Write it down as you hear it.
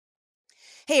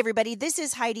Hey, everybody, this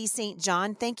is Heidi St.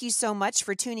 John. Thank you so much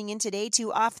for tuning in today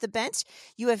to Off the Bench.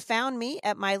 You have found me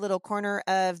at my little corner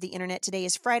of the internet. Today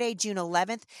is Friday, June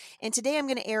 11th, and today I'm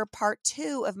going to air part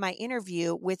 2 of my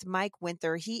interview with Mike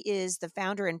Winther. He is the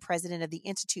founder and president of the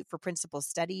Institute for Principal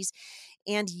Studies.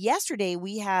 And yesterday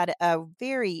we had a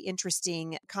very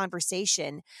interesting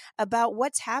conversation about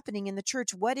what's happening in the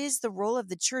church. What is the role of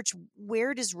the church?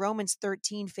 Where does Romans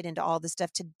 13 fit into all this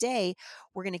stuff? Today,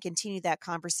 we're going to continue that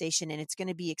conversation, and it's going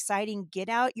to be exciting. Get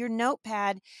out your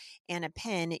notepad and a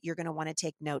pen. You're going to want to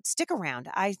take notes. Stick around.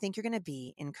 I think you're going to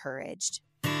be encouraged.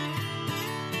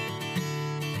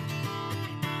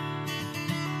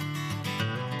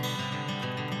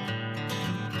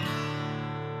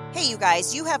 Hey, you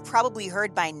guys, you have probably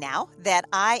heard by now that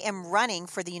I am running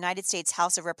for the United States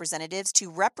House of Representatives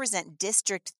to represent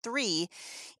District 3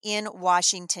 in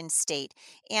Washington State.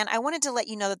 And I wanted to let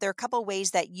you know that there are a couple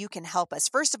ways that you can help us.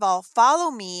 First of all,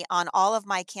 follow me on all of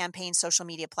my campaign social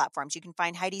media platforms. You can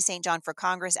find Heidi St. John for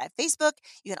Congress at Facebook.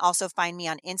 You can also find me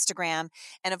on Instagram.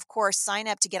 And of course, sign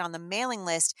up to get on the mailing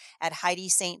list at Heidi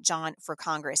St. John for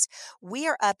Congress. We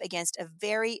are up against a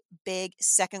very big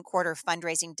second quarter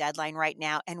fundraising deadline right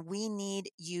now, and we need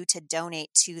you to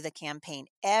donate to the campaign.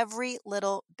 Every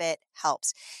little bit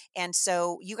helps. And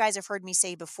so you guys have heard me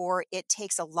say before, it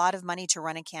takes a lot of money to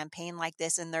run a campaign like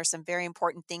this, and there's some very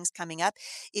important things coming up.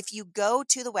 If you go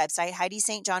to the website,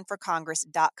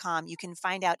 HeidiSt.JohnForCongress.com, you can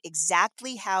find out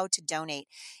exactly how to donate.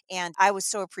 And I would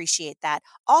so appreciate that.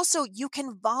 Also, you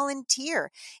can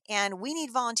volunteer, and we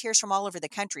need volunteers from all over the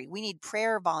country. We need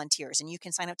prayer volunteers, and you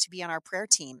can sign up to be on our prayer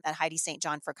team at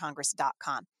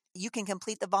HeidiSt.JohnForCongress.com. You can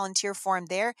complete the volunteer form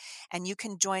there, and you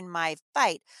can join my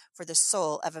fight for the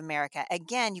soul of America.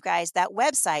 Again, you guys, that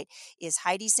website is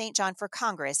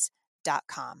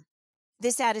HeidiSt.JohnForCongress.com.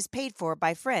 This ad is paid for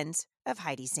by friends of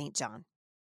Heidi St. John.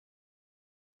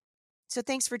 So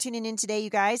thanks for tuning in today, you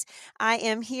guys. I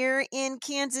am here in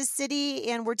Kansas City,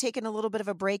 and we're taking a little bit of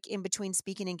a break in between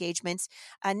speaking engagements.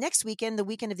 Next weekend, the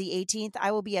weekend of the 18th,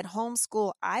 I will be at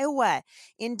Homeschool Iowa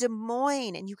in Des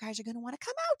Moines, and you guys are going to want to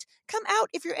come out. Come out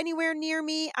if you're anywhere near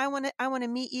me. I want to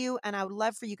meet you, and I would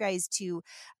love for you guys to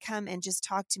come and just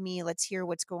talk to me. Let's hear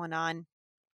what's going on.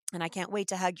 And I can't wait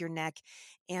to hug your neck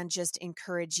and just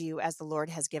encourage you as the Lord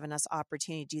has given us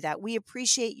opportunity to do that. We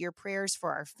appreciate your prayers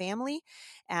for our family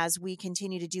as we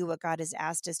continue to do what God has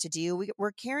asked us to do.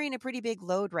 We're carrying a pretty big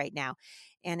load right now.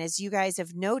 And as you guys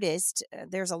have noticed,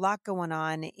 there's a lot going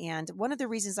on. And one of the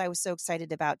reasons I was so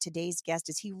excited about today's guest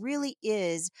is he really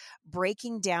is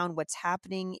breaking down what's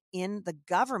happening in the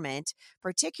government,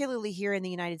 particularly here in the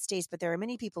United States. But there are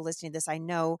many people listening to this, I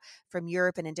know, from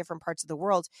Europe and in different parts of the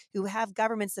world who have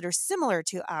governments that are similar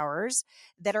to ours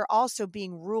that are also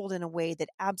being ruled in a way that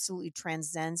absolutely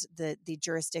transcends the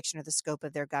jurisdiction or the scope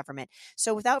of their government.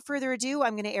 So without further ado,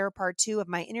 I'm going to air part 2 of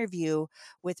my interview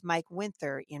with Mike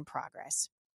Winther in progress.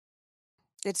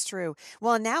 It's true.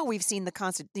 Well, now we've seen the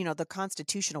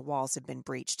constitutional walls have been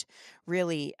breached.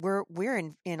 Really, we're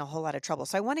in a whole lot of trouble.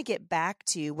 So I want to get back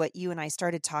to what you and I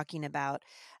started talking about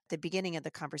at the beginning of the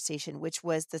conversation, which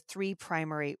was the 3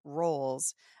 primary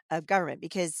roles of government.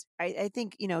 Because I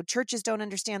think, churches don't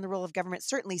understand the role of government.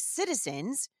 Certainly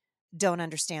citizens don't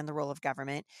understand the role of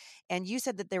government. And you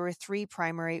said that there were 3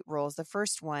 primary roles. The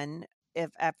first one, if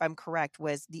I'm correct,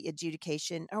 was the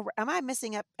adjudication. Oh, am I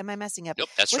messing up? Nope,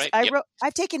 that's right. I Yep. wrote.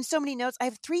 I've taken so many notes. I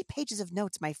have 3 pages of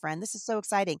notes, my friend. This is so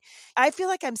exciting. I feel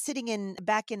like I'm sitting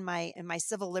back in my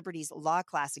civil liberties law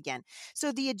class again.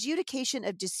 So the adjudication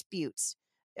of disputes.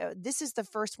 This is the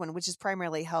first one, which is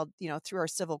primarily held, through our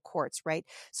civil courts, right?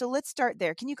 So let's start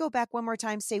there. Can you go back one more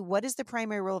time? Say, what is the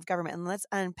primary role of government, and let's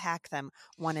unpack them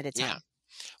one at a Yeah. time.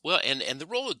 Well, and the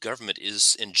role of government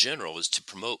is, in general, is to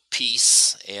promote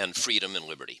peace and freedom and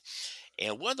liberty.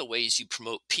 And one of the ways you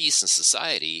promote peace in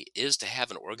society is to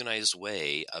have an organized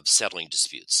way of settling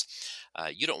disputes.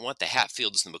 You don't want the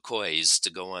Hatfields and the McCoys to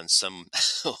go on some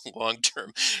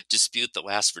long-term dispute that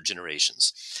lasts for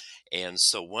generations. And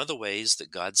so one of the ways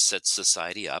that God sets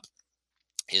society up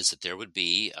is that there would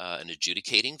be an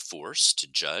adjudicating force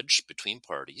to judge between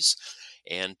parties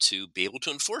and to be able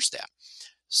to enforce that.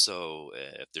 So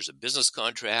if there's a business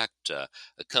contract, a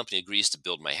company agrees to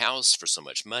build my house for so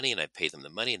much money, and I pay them the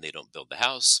money, and they don't build the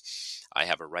house, I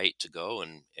have a right to go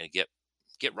and get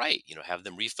right. Have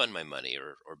them refund my money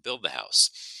or build the house.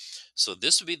 So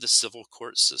this would be the civil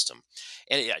court system.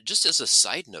 And just as a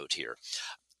side note here,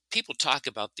 people talk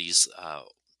about these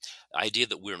idea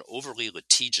that we're an overly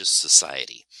litigious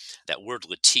society. That word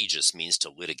litigious means to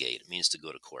litigate. It means to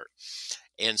go to court.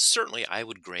 And certainly I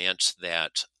would grant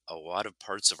that a lot of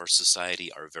parts of our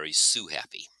society are very sue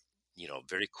happy.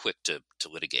 very quick to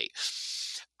litigate.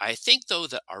 I think, though,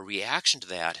 that our reaction to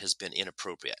that has been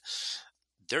inappropriate.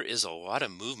 There is a lot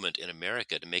of movement in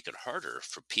America to make it harder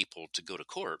for people to go to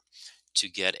court to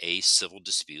get a civil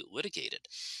dispute litigated.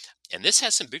 And this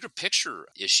has some bigger picture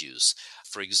issues.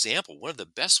 For example, one of the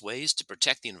best ways to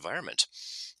protect the environment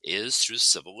is through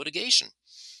civil litigation.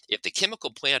 If the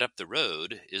chemical plant up the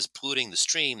road is polluting the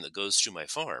stream that goes through my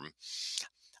farm,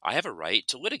 I have a right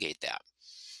to litigate that.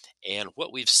 And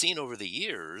what we've seen over the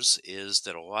years is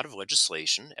that a lot of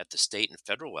legislation at the state and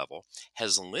federal level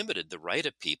has limited the right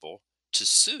of people to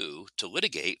sue, to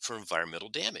litigate for environmental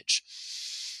damage.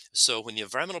 So when the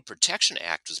Environmental Protection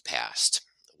Act was passed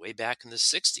way back in the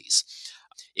 60s,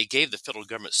 it gave the federal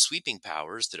government sweeping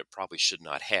powers that it probably should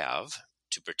not have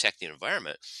to protect the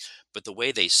environment. But the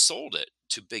way they sold it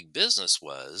to big business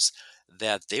was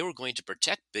that they were going to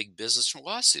protect big business from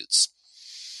lawsuits.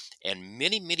 And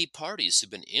many, many parties who've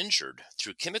been injured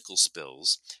through chemical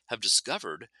spills have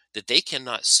discovered that they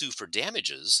cannot sue for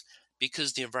damages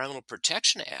because the Environmental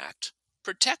Protection Act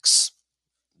protects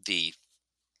the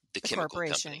The chemical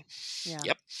corporation. company. Yeah.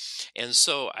 Yep. And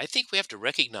so I think we have to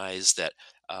recognize that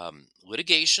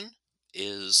litigation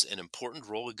is an important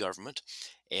role of government,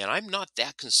 and I'm not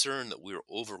that concerned that we're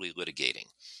overly litigating.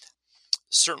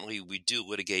 Certainly, we do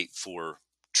litigate for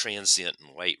transient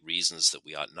and light reasons that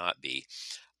we ought not be,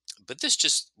 but this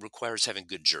just requires having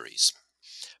good juries.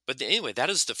 But anyway, that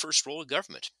is the first role of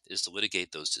government, is to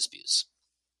litigate those disputes.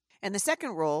 And the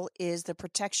second role is the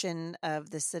protection of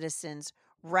the citizens'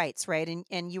 rights, right?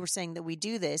 And you were saying that we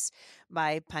do this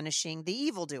by punishing the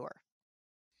evildoer.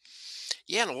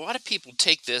 Yeah, and a lot of people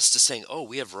take this to saying, oh,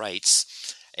 we have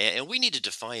rights, and we need to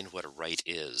define what a right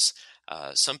is.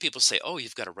 Some people say, oh,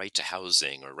 you've got a right to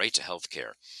housing or right to health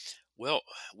care. Well,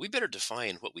 we better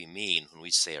define what we mean when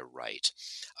we say a right.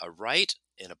 A right,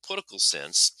 in a political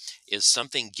sense, is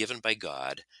something given by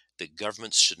God that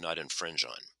governments should not infringe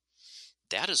on.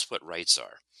 That is what rights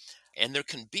are. And there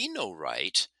can be no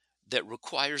right that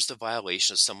requires the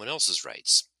violation of someone else's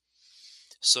rights.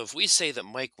 So if we say that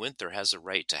Mike Winther has a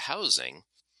right to housing,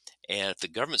 and if the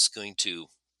government's going to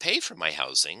pay for my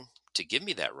housing to give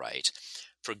me that right,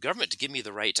 for government to give me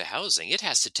the right to housing, it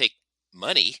has to take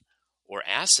money or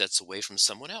assets away from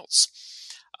someone else.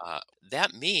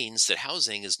 That means that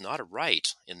housing is not a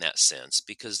right in that sense,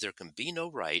 because there can be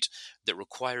no right that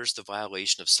requires the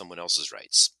violation of someone else's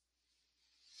rights.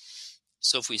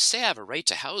 So if we say I have a right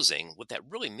to housing, what that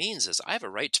really means is I have a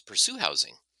right to pursue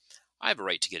housing. I have a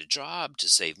right to get a job, to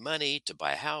save money, to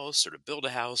buy a house, or to build a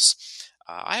house.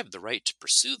 I have the right to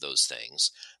pursue those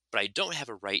things, but I don't have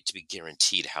a right to be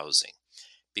guaranteed housing,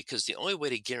 because the only way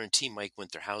to guarantee Mike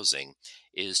Winther housing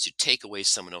is to take away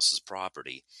someone else's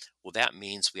property. Well, that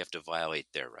means we have to violate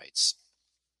their rights.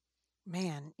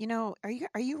 Man, are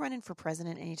you running for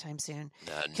president anytime soon?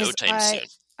 No Because time I soon.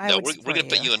 I No, would we're support going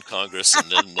to put you. you in Congress,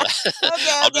 and then Okay,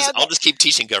 okay, I'll okay. just keep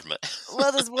teaching government.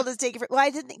 We'll just take it. Well, I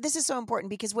did think this is so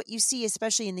important because what you see,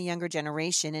 especially in the younger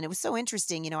generation, and it was so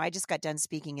interesting. I just got done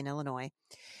speaking in Illinois,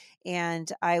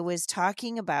 and I was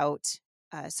talking about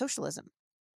socialism.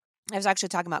 I was actually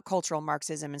talking about cultural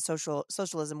Marxism and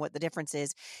socialism, what the difference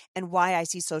is, and why I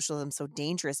see socialism so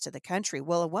dangerous to the country.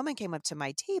 Well, a woman came up to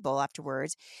my table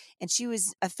afterwards, and she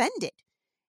was offended,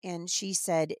 and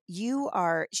you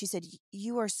are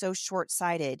so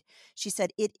short-sighted. She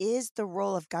said it is the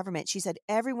role of government. She said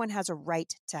everyone has a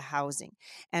right to housing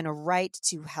and a right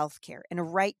to health care and a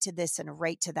right to this and a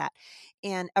right to that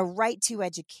and a right to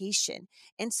education.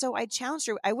 And so I challenged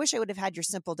her. I wish I would have had your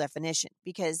simple definition,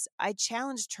 because I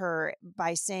challenged her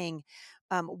by saying,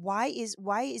 why is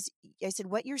I said,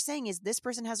 what you're saying is this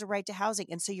person has a right to housing,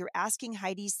 and so you're asking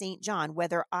Heidi St. John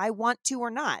whether I want to or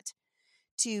not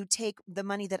to take the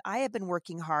money that I have been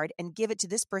working hard and give it to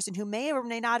this person who may or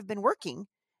may not have been working,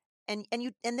 and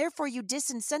therefore you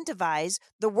disincentivize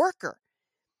the worker.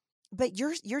 But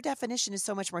your definition is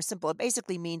so much more simple. It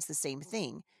basically means the same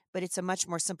thing, but it's a much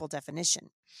more simple definition.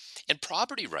 And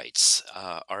property rights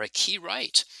are a key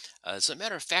right. As a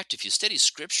matter of fact, if you study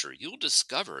Scripture, you'll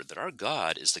discover that our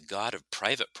God is the God of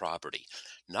private property,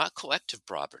 not collective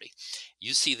property.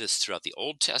 You see this throughout the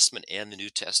Old Testament and the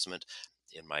New Testament.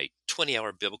 In my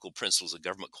 20-hour Biblical Principles of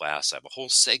Government class, I have a whole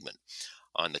segment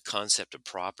on the concept of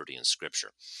property in Scripture.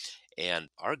 And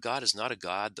our God is not a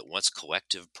God that wants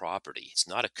collective property. It's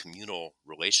not a communal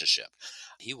relationship.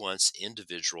 He wants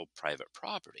individual private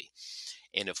property.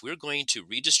 And if we're going to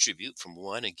redistribute from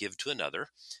one and give to another,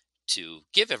 to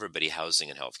give everybody housing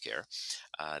and health care,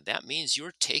 that means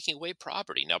you're taking away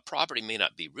property. Now, property may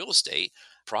not be real estate.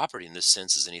 Property in this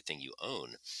sense is anything you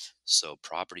own. So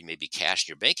property may be cash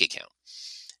in your bank account.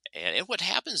 And what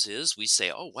happens is we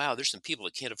say, oh, wow, there's some people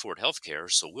that can't afford health care,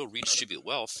 so we'll redistribute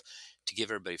wealth to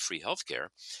give everybody free health care.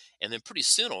 And then pretty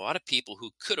soon, a lot of people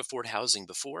who could afford housing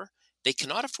before, they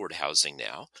cannot afford housing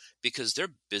now because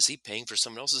they're busy paying for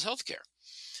someone else's health care.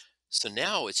 So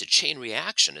now it's a chain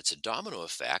reaction, it's a domino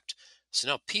effect. So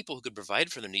now people who could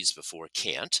provide for their needs before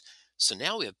can't. So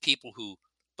now we have people who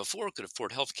before could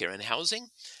afford health care and housing,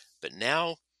 but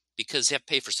now because they have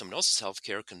to pay for someone else's health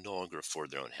care, can no longer afford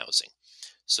their own housing.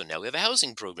 So now we have a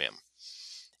housing program,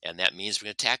 and that means we're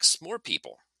going to tax more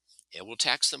people, and we'll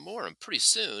tax them more. And pretty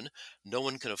soon, no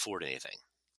one can afford anything.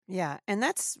 Yeah, and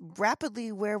that's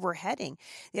rapidly where we're heading.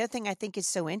 The other thing I think is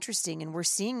so interesting, and we're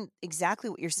seeing exactly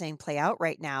what you're saying play out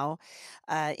right now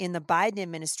in the Biden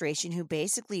administration, who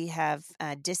basically have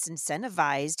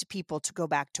disincentivized people to go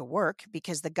back to work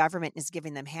because the government is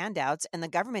giving them handouts, and the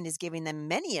government is giving them,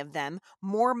 many of them,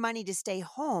 more money to stay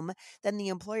home than the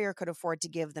employer could afford to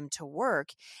give them to work.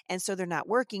 And so they're not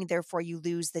working. Therefore, you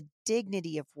lose the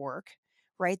dignity of work.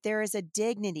 Right? There is a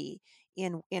dignity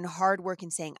in hard work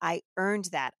and saying, I earned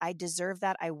that, I deserve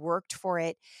that, I worked for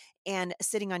it, and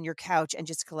sitting on your couch and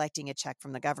just collecting a check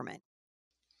from the government.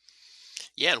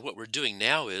 Yeah, and what we're doing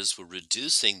now is we're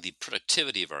reducing the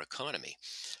productivity of our economy.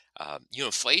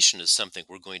 Inflation is something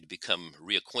we're going to become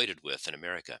reacquainted with in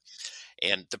America.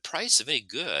 And the price of any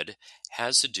good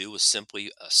has to do with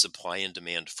simply a supply and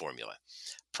demand formula.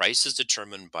 Price is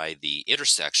determined by the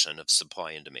intersection of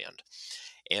supply and demand.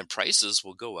 And prices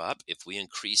will go up if we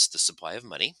increase the supply of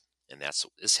money, and that's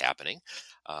what is happening.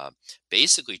 Uh,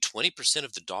 Basically, 20%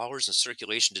 of the dollars in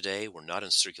circulation today were not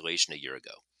in circulation a year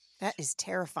ago. That is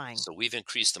terrifying. So we've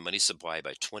increased the money supply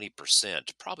by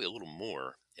 20%, probably a little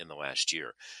more in the last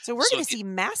year. So we're So going if to see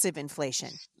massive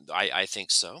inflation. I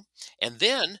think so. And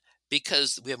then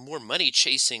because we have more money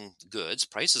chasing goods,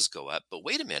 prices go up. But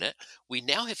wait a minute, we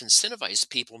now have incentivized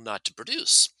people not to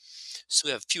produce. So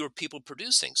we have fewer people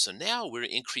producing. So now we're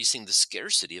increasing the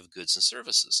scarcity of goods and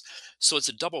services. So it's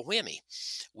a double whammy.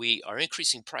 We are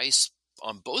increasing price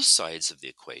on both sides of the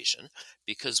equation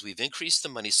because we've increased the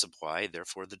money supply,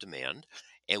 therefore the demand,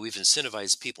 and we've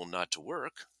incentivized people not to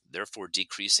work, therefore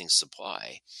decreasing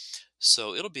supply.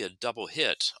 So it'll be a double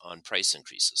hit on price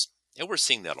increases. And we're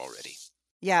seeing that already.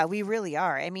 Yeah, we really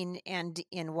are. I mean, and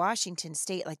in Washington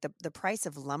State, like the price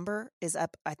of lumber is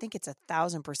up. I think it's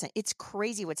 1,000%. It's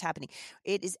crazy what's happening.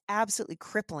 It is absolutely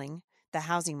crippling the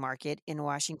housing market in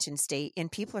Washington State.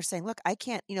 And people are saying, look, I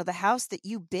can't, the house that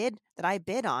I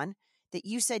bid on, that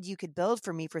you said you could build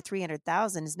for me for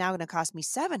 300,000 is now going to cost me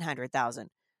 700,000.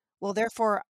 Well,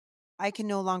 therefore, I can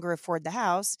no longer afford the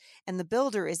house, and the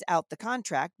builder is out the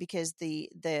contract because the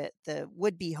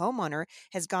would-be homeowner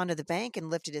has gone to the bank and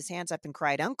lifted his hands up and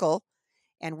cried uncle.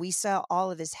 And we saw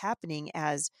all of this happening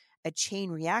as a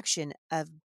chain reaction of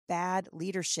bad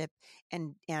leadership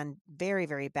and very,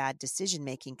 very bad decision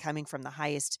making coming from the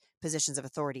highest positions of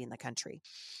authority in the country.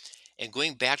 And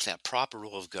going back to that proper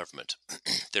role of government,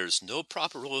 there's no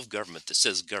proper role of government that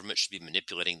says government should be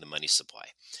manipulating the money supply.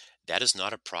 That is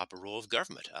not a proper role of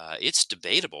government. It's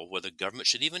debatable whether government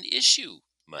should even issue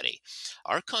money.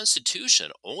 Our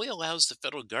Constitution only allows the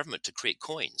federal government to create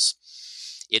coins.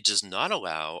 It does not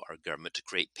allow our government to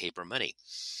create paper money.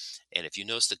 And if you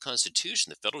notice the Constitution,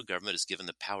 the federal government is given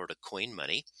the power to coin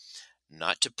money,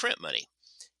 not to print money.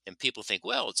 And people think,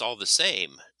 well, it's all the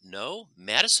same. No,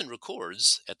 Madison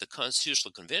records at the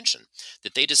Constitutional Convention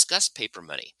that they discussed paper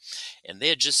money. And they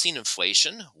had just seen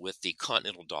inflation with the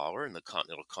Continental Dollar and the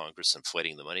Continental Congress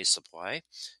inflating the money supply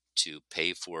to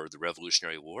pay for the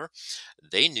Revolutionary War.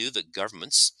 They knew that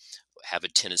governments have a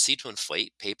tendency to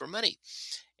inflate paper money.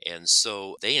 And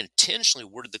so they intentionally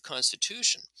worded the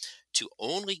Constitution to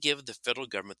only give the federal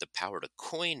government the power to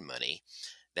coin money.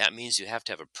 That means you have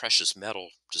to have a precious metal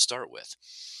to start with.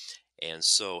 And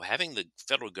so having the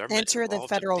federal government Enter the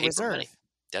involved in Federal paper money, Reserve.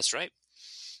 that's right.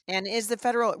 And is the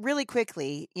federal really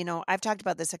quickly, I've talked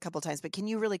about this a couple times, but can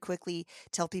you really quickly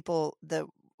tell people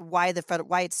why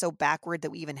it's so backward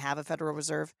that we even have a Federal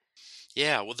Reserve?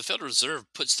 Yeah, well, the Federal Reserve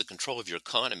puts the control of your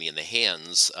economy in the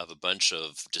hands of a bunch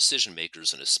of decision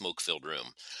makers in a smoke filled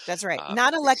room. That's right. Uh,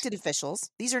 Not elected officials.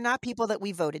 These are not people that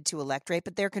we voted to elect, right?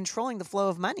 But they're controlling the flow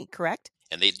of money, correct?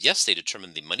 and yes, they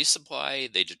determine the money supply,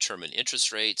 they determine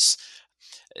interest rates.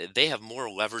 They have more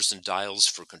levers and dials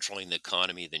for controlling the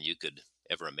economy than you could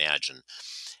ever imagine.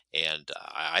 And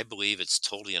I believe it's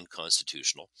totally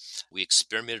unconstitutional. We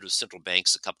experimented with central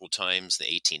banks a couple of times in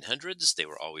the 1800s. They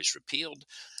were always repealed.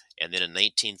 And then in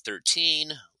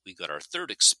 1913, we got our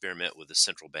third experiment with the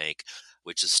central bank,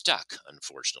 which is stuck,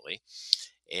 unfortunately.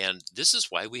 And this is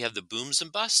why we have the booms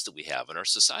and busts that we have in our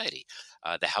society.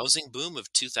 The housing boom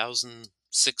of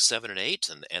 2006, 7, and 8,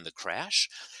 and the crash.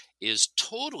 is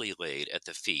totally laid at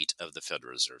the feet of the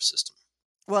Federal Reserve System.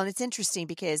 Well, and it's interesting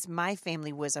because my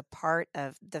family was a part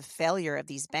of the failure of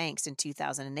these banks in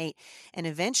 2008. And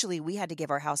eventually we had to give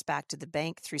our house back to the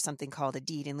bank through something called a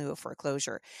deed in lieu of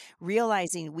foreclosure,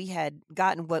 realizing we had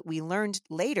gotten what we learned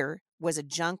later was a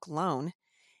junk loan.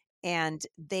 And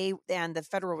the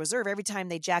Federal Reserve, every time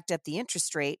they jacked up the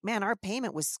interest rate, man, our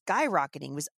payment was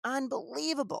skyrocketing, was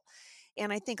unbelievable.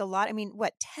 And I think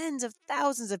tens of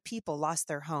thousands of people lost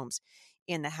their homes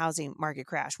in the housing market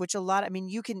crash, which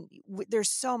there's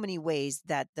so many ways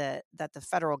that the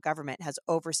federal government has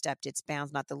overstepped its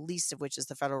bounds, not the least of which is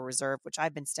the Federal Reserve, which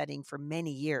I've been studying for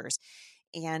many years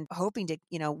and hoping to,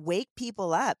 wake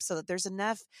people up so that there's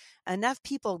enough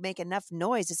people make enough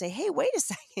noise to say, hey, wait a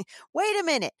second, wait a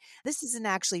minute, this isn't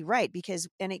actually right. Because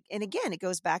and again, it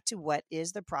goes back to what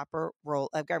is the proper role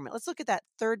of government. Let's look at that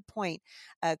third point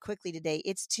quickly today.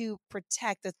 It's to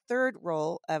protect. The third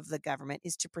role of the government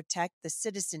is to protect the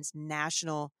citizens'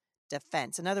 national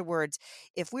defense. In other words,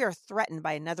 if we are threatened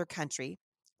by another country,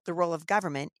 the role of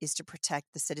government is to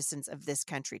protect the citizens of this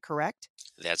country, correct?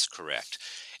 That's correct.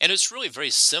 And it's really very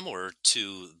similar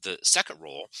to the second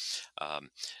role.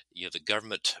 Um, the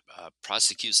government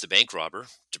prosecutes the bank robber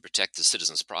to protect the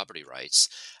citizens' property rights,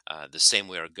 the same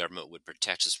way our government would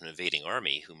protect us from an invading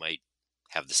army who might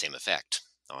have the same effect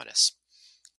on us.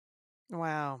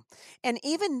 Wow. And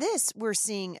even this, we're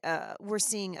seeing a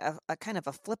kind of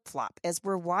a flip-flop as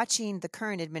we're watching the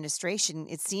current administration.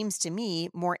 It seems to me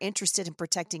more interested in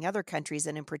protecting other countries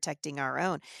than in protecting our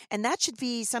own. And that should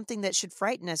be something that should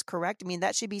frighten us, correct? I mean,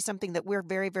 that should be something that we're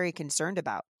very, very concerned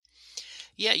about.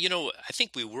 Yeah, I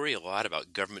think we worry a lot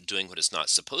about government doing what it's not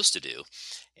supposed to do,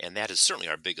 and that is certainly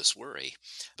our biggest worry.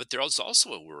 But there is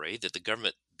also a worry that the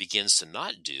government begins to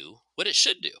not do what it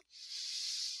should do.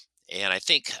 And I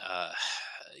think,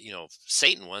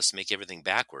 Satan wants to make everything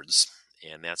backwards,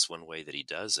 and that's one way that he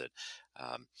does it.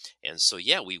 Um, and so,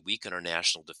 yeah, we weaken our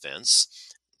national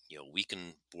defense,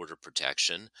 weaken border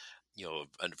protection,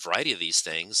 a variety of these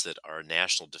things that are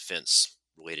national defense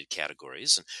related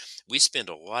categories. And we spend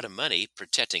a lot of money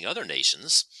protecting other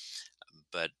nations,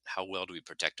 but how well do we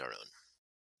protect our own?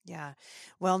 Yeah.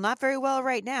 Well, not very well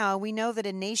right now. We know that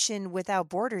a nation without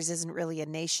borders isn't really a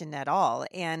nation at all.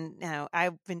 And now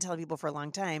I've been telling people for a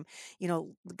long time,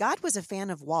 God was a fan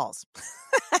of walls.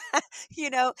 you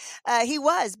know, he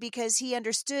was, because he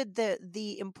understood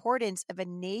the importance of a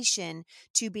nation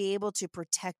to be able to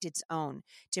protect its own,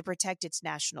 to protect its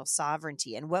national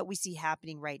sovereignty. And what we see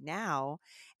happening right now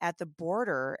at the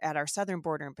border, at our southern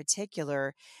border in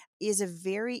particular, is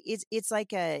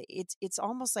it's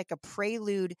almost like a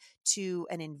prelude to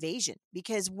an invasion,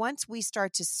 because once we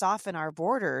start to soften our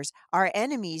borders, our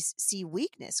enemies see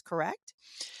weakness, correct?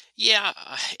 Yeah,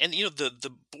 and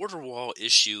the border wall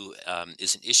issue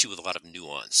is an issue with a lot of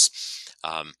nuance,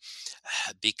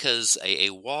 because a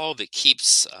wall that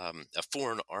keeps a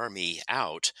foreign army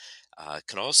out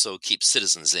can also keep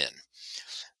citizens in.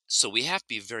 So we have to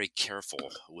be very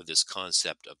careful with this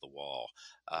concept of the wall.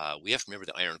 We have to remember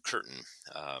the Iron Curtain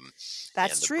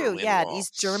That's and the true. Berlin Yeah, in Wall.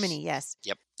 East Germany, yes.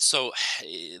 Yep. So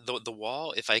the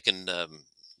wall, if I can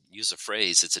use a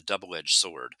phrase, it's a double-edged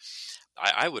sword.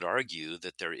 I would argue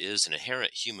that there is an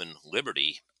inherent human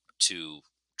liberty to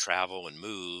travel and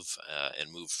move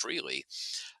freely.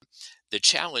 The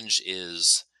challenge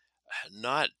is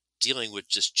not dealing with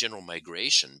just general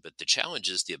migration, but the challenge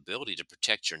is the ability to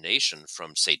protect your nation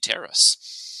from, say,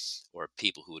 terrorists or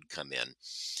people who would come in.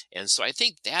 And so I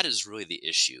think that is really the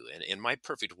issue. And in my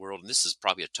perfect world, and this is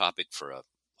probably a topic for a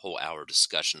whole hour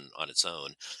discussion on its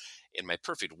own, in my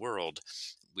perfect world,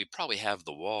 we probably have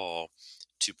the wall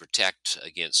to protect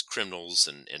against criminals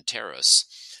and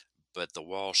terrorists, but the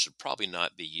wall should probably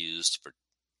not be used to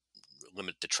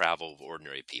limit the travel of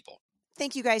ordinary people.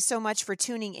 Thank you guys so much for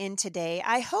tuning in today.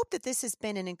 I hope that this has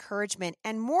been an encouragement,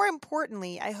 and more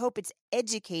importantly, I hope it's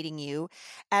educating you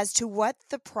as to what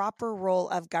the proper role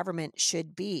of government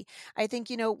should be. I think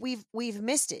we've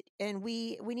missed it, and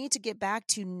we need to get back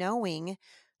to knowing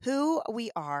who we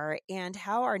are and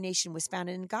how our nation was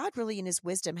founded. And God really in his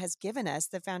wisdom has given us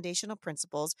the foundational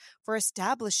principles for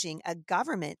establishing a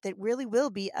government that really will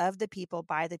be of the people,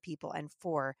 by the people, and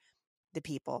for the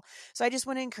people. So I just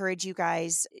want to encourage you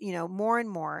guys, more and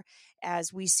more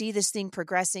as we see this thing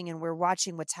progressing, and we're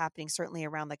watching what's happening certainly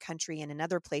around the country and in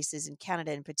other places, in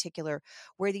Canada in particular,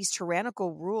 where these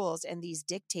tyrannical rules and these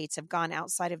dictates have gone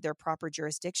outside of their proper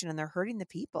jurisdiction and they're hurting the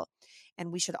people.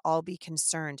 And we should all be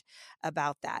concerned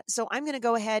about that. So I'm going to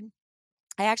go ahead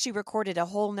I actually recorded a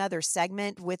whole nother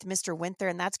segment with Mr. Winther,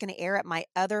 and that's going to air at my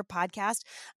other podcast,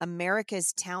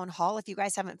 America's Town Hall. If you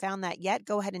guys haven't found that yet,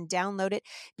 go ahead and download it,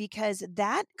 because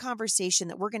that conversation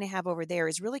that we're going to have over there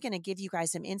is really going to give you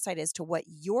guys some insight as to what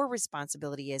your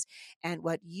responsibility is and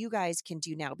what you guys can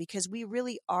do now, because we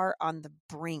really are on the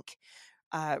brink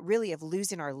really of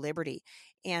losing our liberty.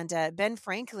 And Ben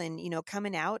Franklin,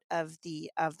 coming out of the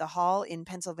hall in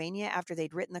Pennsylvania after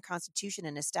they'd written the Constitution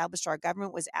and established our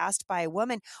government, was asked by a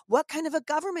woman, "What kind of a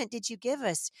government did you give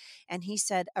us?" And he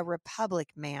said, "A republic,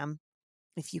 ma'am,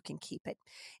 if you can keep it."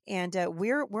 And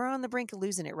we're on the brink of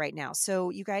losing it right now.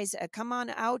 So you guys come on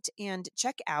out and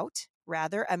check out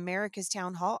America's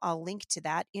Town Hall. I'll link to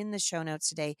that in the show notes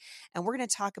today. And we're going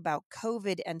to talk about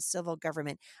COVID and civil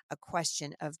government, a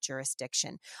question of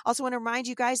jurisdiction. Also want to remind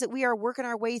you guys that we are working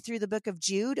our way through the book of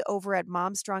Jude over at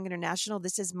Mom Strong International.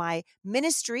 This is my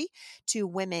ministry to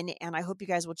women, and I hope you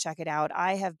guys will check it out.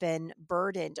 I have been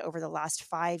burdened over the last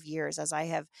 5 years as I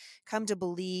have come to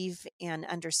believe and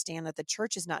understand that the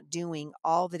church is not doing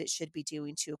all that it should be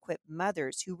doing to equip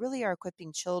mothers who really are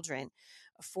equipping children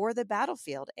for the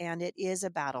battlefield. And it is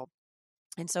a battle.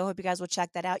 And so I hope you guys will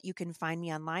check that out. You can find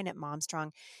me online at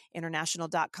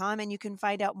momstronginternational.com, and you can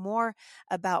find out more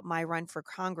about my run for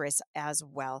Congress as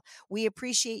well. We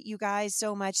appreciate you guys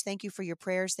so much. Thank you for your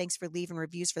prayers. Thanks for leaving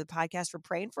reviews for the podcast, for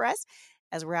praying for us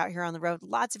as we're out here on the road.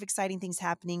 Lots of exciting things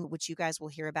happening, which you guys will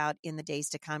hear about in the days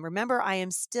to come. Remember, I am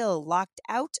still locked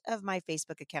out of my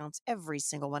Facebook accounts, every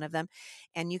single one of them.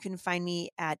 And you can find me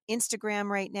at Instagram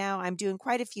right now. I'm doing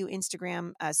quite a few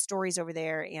Instagram stories over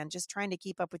there and just trying to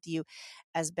keep up with you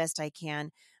as best I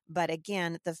can. But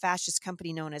again, the fascist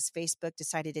company known as Facebook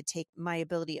decided to take my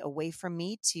ability away from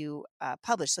me to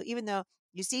publish. So even though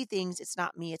you see things, it's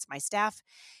not me, it's my staff.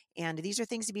 And these are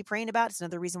things to be praying about. It's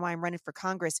another reason why I'm running for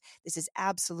Congress. This is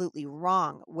absolutely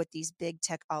wrong what these big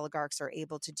tech oligarchs are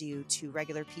able to do to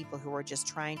regular people who are just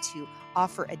trying to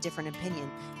offer a different opinion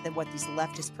than what these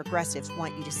leftist progressives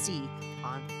want you to see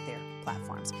on their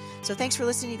platforms. So thanks for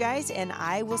listening, you guys, and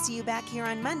I will see you back here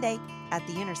on Monday at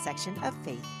the intersection of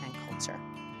faith and culture.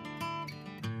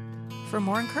 For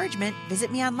more encouragement,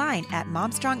 visit me online at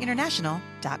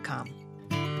momstronginternational.com.